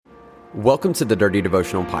Welcome to the Dirty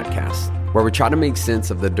Devotional Podcast, where we try to make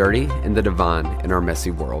sense of the dirty and the divine in our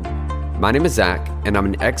messy world. My name is Zach, and I'm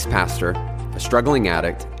an ex-pastor, a struggling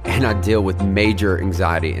addict, and I deal with major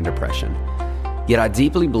anxiety and depression. Yet I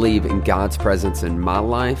deeply believe in God's presence in my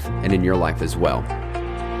life and in your life as well.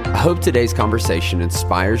 I hope today's conversation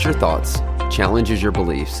inspires your thoughts, challenges your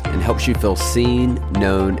beliefs, and helps you feel seen,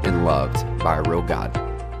 known, and loved by a real God.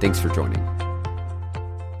 Thanks for joining.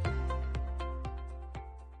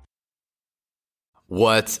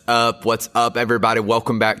 What's up, everybody?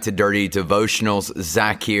 Welcome back to Dirty Devotionals.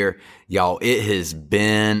 Zach here. Y'all, it has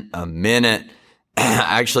been a minute,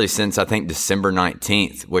 actually since I think December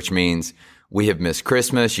 19th, which means we have missed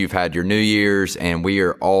Christmas, you've had your New Year's, and we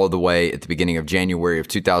are all the way at the beginning of January of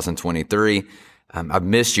 2023. I've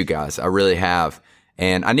missed you guys. I really have.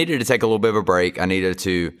 And I needed to take a little bit of a break. I needed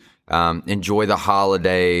to enjoy the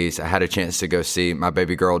holidays. I had a chance to go see my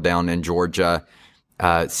baby girl down in Georgia.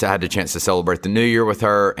 So I had the chance to celebrate the new year with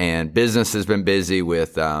her, and business has been busy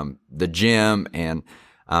with the gym. And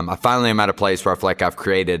I finally am at a place where I feel like I've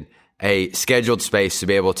created a scheduled space to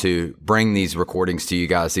be able to bring these recordings to you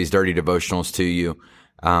guys, these dirty devotionals to you,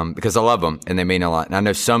 because I love them and they mean a lot. And I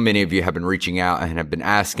know so many of you have been reaching out and have been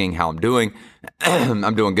asking how I'm doing.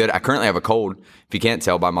 I'm doing good. I currently have a cold, if you can't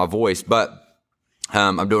tell by my voice, but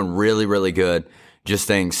I'm doing really, really good. Just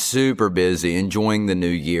staying super busy, enjoying the new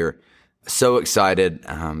year. So excited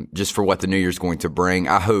just for what the new year's going to bring.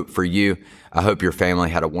 I hope for you, I hope your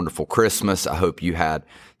family had a wonderful Christmas. I hope you had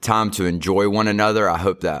time to enjoy one another. I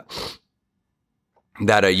hope that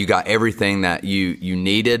you got everything that you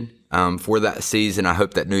needed for that season. I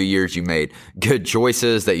hope that New Year's you made good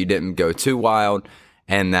choices, that you didn't go too wild,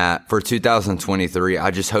 and that for 2023,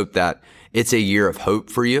 I just hope that it's a year of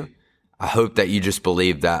hope for you. I hope that you just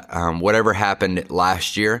believe that whatever happened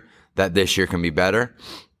last year, that this year can be better.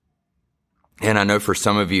 And I know for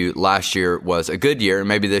some of you, last year was a good year.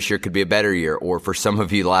 Maybe this year could be a better year. Or for some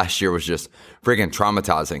of you, last year was just freaking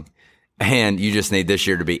traumatizing. And you just need this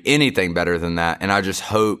year to be anything better than that. And I just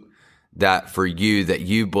hope that for you, that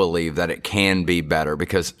you believe that it can be better,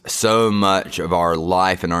 because so much of our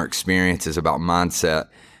life and our experience is about mindset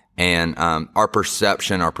and our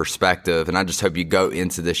perception, our perspective. And I just hope you go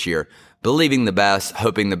into this year believing the best,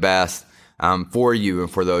 hoping the best for you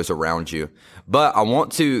and for those around you. But I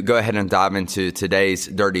want to go ahead and dive into today's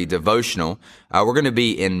dirty devotional. We're going to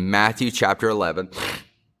be in Matthew chapter 11.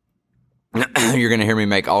 You're going to hear me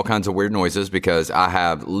make all kinds of weird noises because I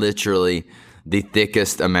have literally the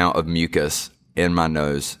thickest amount of mucus in my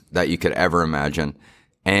nose that you could ever imagine.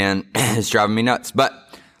 And it's driving me nuts. But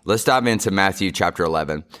let's dive into Matthew chapter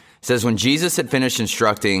 11. It says, when Jesus had finished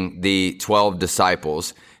instructing the 12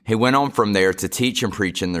 disciples, he went on from there to teach and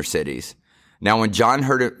preach in their cities. Now, when John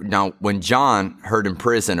heard in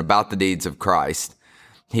prison about the deeds of Christ,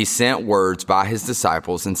 he sent words by his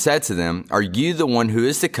disciples and said to them, "Are you the one who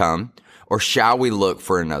is to come, or shall we look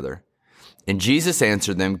for another?" And Jesus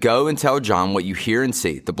answered them, "Go and tell John what you hear and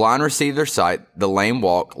see. The blind receive their sight, the lame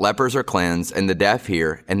walk, lepers are cleansed, and the deaf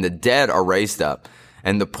hear, and the dead are raised up,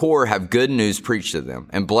 and the poor have good news preached to them.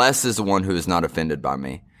 And blessed is the one who is not offended by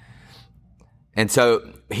me." And so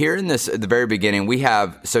here in this, at the very beginning,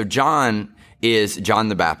 John is John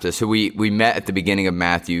the Baptist, who we met at the beginning of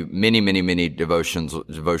Matthew many devotions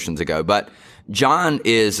ago. But John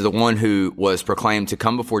is the one who was proclaimed to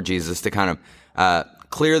come before Jesus to kind of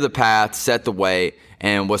clear the path, set the way,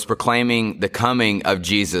 and was proclaiming the coming of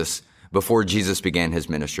Jesus before Jesus began his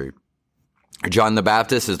ministry. John the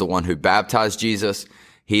Baptist is the one who baptized Jesus.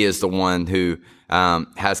 He is the one who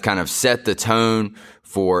has kind of set the tone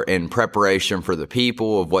in preparation for the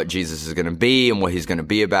people of what Jesus is going to be and what he's going to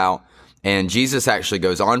be about. And Jesus actually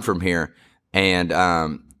goes on from here and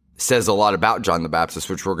says a lot about John the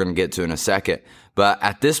Baptist, which we're going to get to in a second. But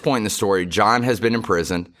at this point in the story, John has been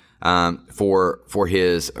imprisoned for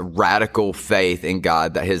his radical faith in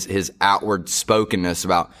God, that his outward spokenness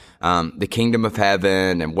about the kingdom of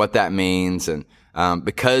heaven and what that means. And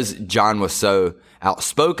because John was so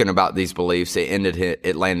outspoken about these beliefs,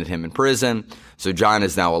 it landed him in prison. So John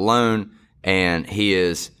is now alone, and he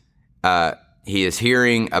is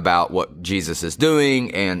hearing about what Jesus is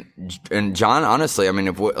doing, and John, honestly, I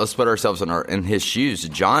mean, let's put ourselves in his shoes.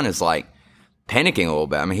 John is like panicking a little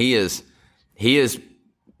bit. I mean, he is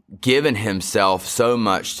given himself so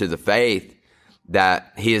much to the faith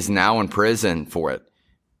that he is now in prison for it,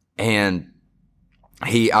 and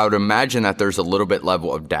I would imagine that there's a little bit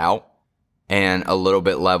level of doubt and a little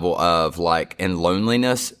bit level of in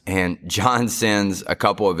loneliness. And John sends a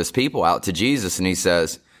couple of his people out to Jesus, and he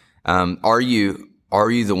says, Are you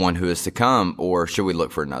the one who is to come, or should we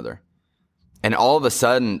look for another? And all of a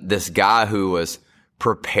sudden, this guy who was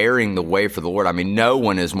preparing the way for the Lord. I mean, no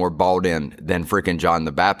one is more balled in than freaking John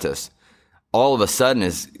the Baptist. All of a sudden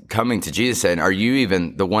is coming to Jesus saying, are you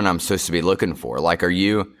even the one I'm supposed to be looking for? Like, are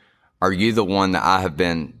you the one that I have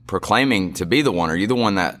been proclaiming to be the one? Are you the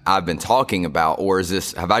one that I've been talking about? Or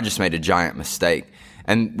have I just made a giant mistake?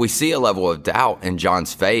 And we see a level of doubt in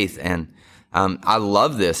John's faith. And I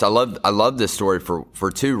love this. I love this story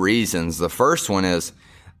for two reasons. The first one is,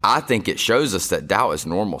 I think it shows us that doubt is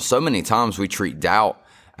normal. So many times we treat doubt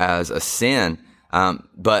as a sin,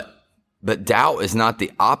 but doubt is not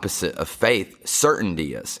the opposite of faith.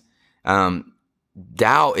 Certainty is.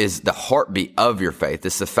 Doubt is the heartbeat of your faith.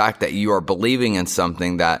 It's the fact that you are believing in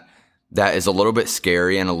something that is a little bit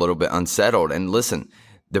scary and a little bit unsettled. And listen,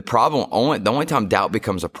 the only time doubt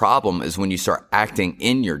becomes a problem is when you start acting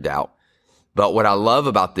in your doubt. But what I love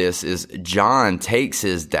about this is John takes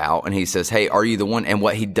his doubt and he says, hey, are you the one? And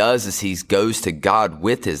what he does is he goes to God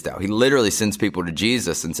with his doubt. He literally sends people to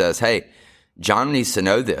Jesus and says, hey, John needs to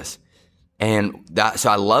know this. And so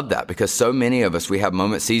I love that, because so many of us, we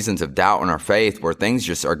have seasons of doubt in our faith where things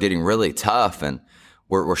just are getting really tough and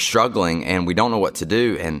we're struggling and we don't know what to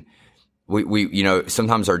do. And we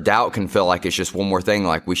sometimes our doubt can feel like it's just one more thing,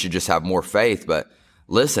 like we should just have more faith. But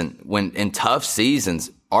listen, when in tough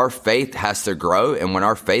seasons, our faith has to grow. And when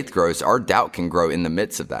our faith grows, our doubt can grow in the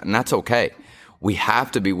midst of that. And that's okay. We have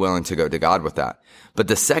to be willing to go to God with that. But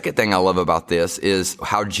the second thing I love about this is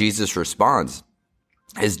how Jesus responds.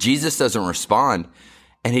 Is Jesus doesn't respond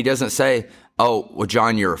and he doesn't say, oh, well,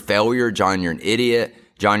 John, you're a failure. John, you're an idiot.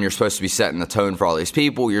 John, you're supposed to be setting the tone for all these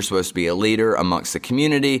people. You're supposed to be a leader amongst the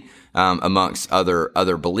community, amongst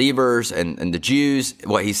other believers and the Jews.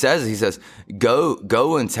 What he says,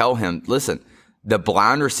 go and tell him, listen, the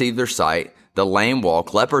blind receive their sight, the lame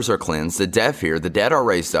walk, lepers are cleansed, the deaf hear, the dead are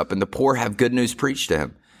raised up, and the poor have good news preached to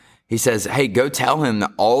him. He says, hey, go tell him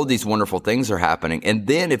that all these wonderful things are happening. And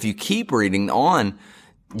then if you keep reading on,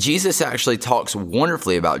 Jesus actually talks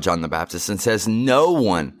wonderfully about John the Baptist and says no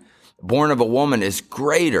one born of a woman is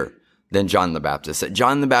greater than John the Baptist. That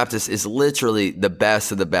John the Baptist is literally the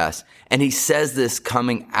best of the best. And he says this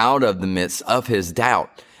coming out of the midst of his doubt.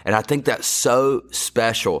 And I think that's so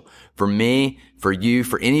special for me, for you,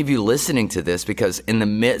 for any of you listening to this, because in the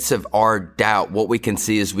midst of our doubt, what we can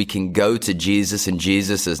see is we can go to Jesus, and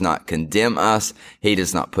Jesus does not condemn us. He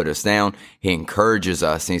does not put us down. He encourages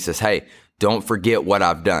us and he says, hey, don't forget what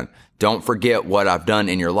I've done. Don't forget what I've done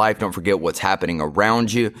in your life. Don't forget what's happening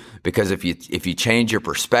around you. Because if you change your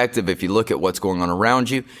perspective, if you look at what's going on around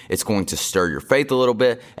you, it's going to stir your faith a little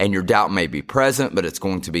bit, and your doubt may be present, but it's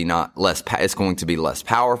going to be it's going to be less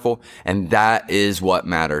powerful. And that is what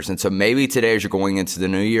matters. And so maybe today, as you're going into the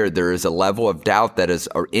new year, there is a level of doubt that is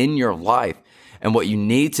in your life. And what you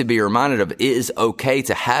need to be reminded of, it is okay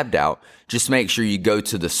to have doubt. Just make sure you go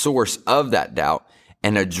to the source of that doubt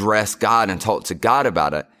and address God and talk to God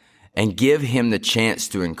about it, and give him the chance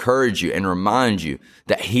to encourage you and remind you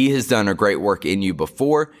that he has done a great work in you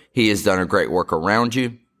before. He has done a great work around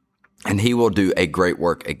you, and he will do a great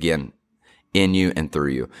work again in you and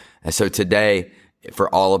through you. And so today, for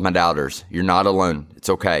all of my doubters, you're not alone. It's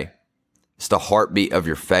okay. It's the heartbeat of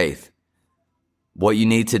your faith. What you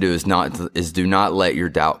need to do is do not let your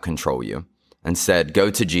doubt control you. Instead, go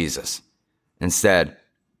to Jesus. Instead,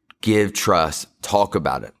 give trust, talk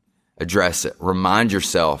about it, address it, remind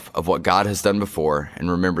yourself of what God has done before,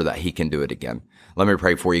 and remember that he can do it again. Let me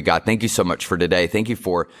pray for you. God, thank you so much for today. Thank you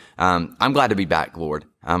for, I'm glad to be back, Lord.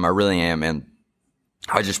 I really am. And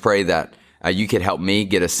I just pray that you could help me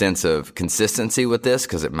get a sense of consistency with this,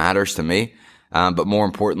 because it matters to me. But more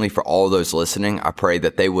importantly, for all those listening, I pray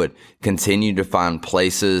that they would continue to find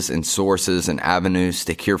places and sources and avenues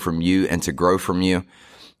to hear from you and to grow from you.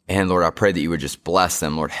 And Lord, I pray that you would just bless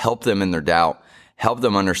them. Lord, help them in their doubt. Help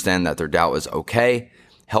them understand that their doubt is okay.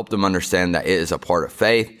 Help them understand that it is a part of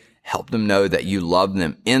faith. Help them know that you love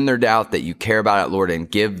them in their doubt, that you care about it, Lord,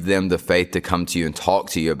 and give them the faith to come to you and talk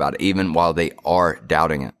to you about it, even while they are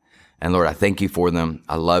doubting it. And Lord, I thank you for them.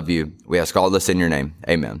 I love you. We ask all this in your name.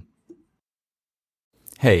 Amen.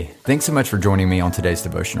 Hey, thanks so much for joining me on today's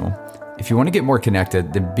devotional. If you want to get more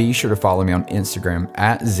connected, then be sure to follow me on Instagram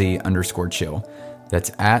at @Z_chill.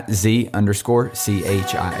 That's at @Z_CHIL.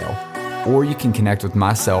 Or you can connect with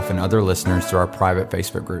myself and other listeners through our private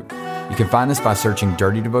Facebook group. You can find this by searching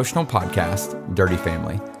Dirty Devotional Podcast, Dirty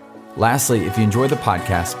Family. Lastly, if you enjoy the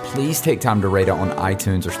podcast, please take time to rate it on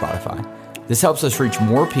iTunes or Spotify. This helps us reach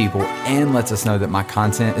more people and lets us know that my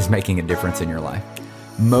content is making a difference in your life.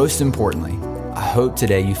 Most importantly, I hope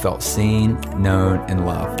today you felt seen, known, and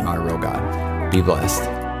loved by a real God. Be blessed.